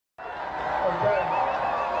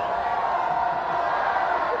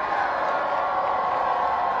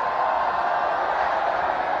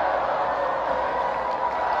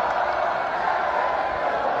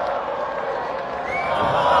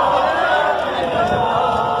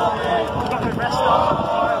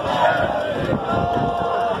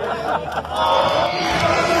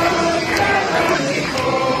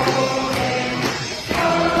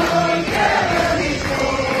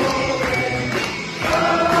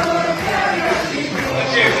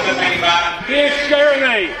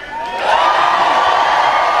today.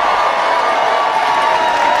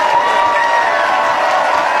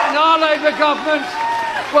 And our Labour government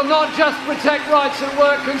will not just protect rights at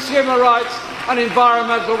work, consumer rights and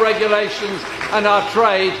environmental regulations and our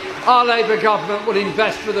trade. Our Labour government will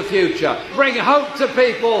invest for the future, bring hope to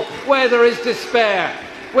people where there is despair,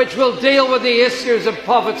 which will deal with the issues of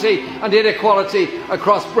poverty and inequality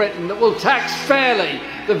across Britain, that will tax fairly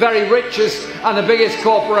the very richest and the biggest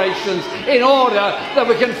corporations in order that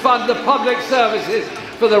we can fund the public services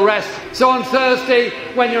for the rest. So on Thursday,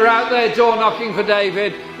 when you're out there door knocking for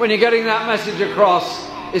David, when you're getting that message across,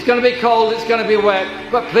 it's going to be cold, it's going to be wet,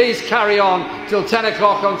 but please carry on till 10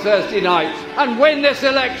 o'clock on Thursday night and win this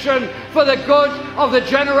election for the good of the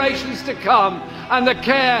generations to come and the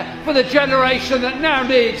care for the generation that now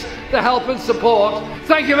needs the help and support.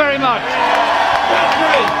 Thank you very much.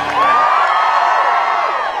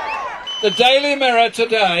 The Daily Mirror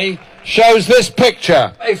today shows this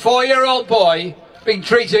picture. A 4-year-old boy being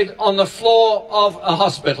treated on the floor of a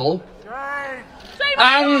hospital.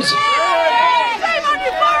 And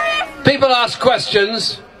people ask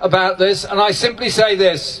questions about this, and I simply say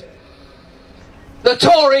this. The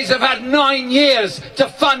Tories have had 9 years to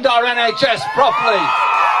fund our NHS properly.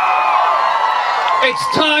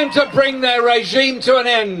 It's time to bring their regime to an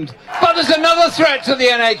end. But there's another threat to the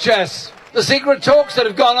NHS. The secret talks that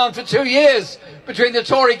have gone on for 2 years between the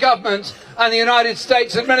Tory government and the United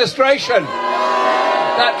States administration.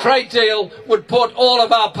 That trade deal would put all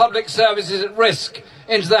of our public services at risk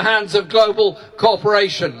into the hands of global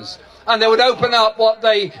corporations. And they would open up what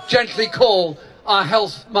they gently call our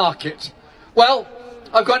health market. Well,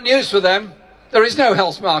 I've got news for them. There is no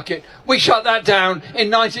health market. We shut that down in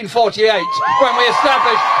 1948 when we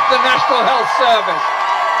established the National Health Service.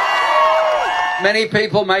 Many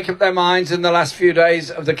people make up their minds in the last few days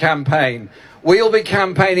of the campaign. We'll be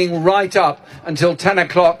campaigning right up until 10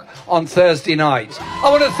 o'clock on Thursday night. I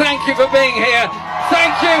want to thank you for being here.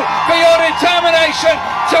 Thank you for your determination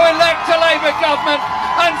to elect a Labour government.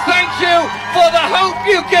 And thank you for the hope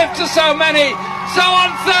you give to so many. So on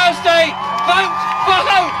Thursday, vote for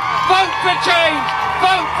hope, vote for change,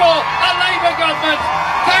 vote for a Labour government.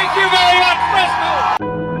 Thank you very much, Bristol.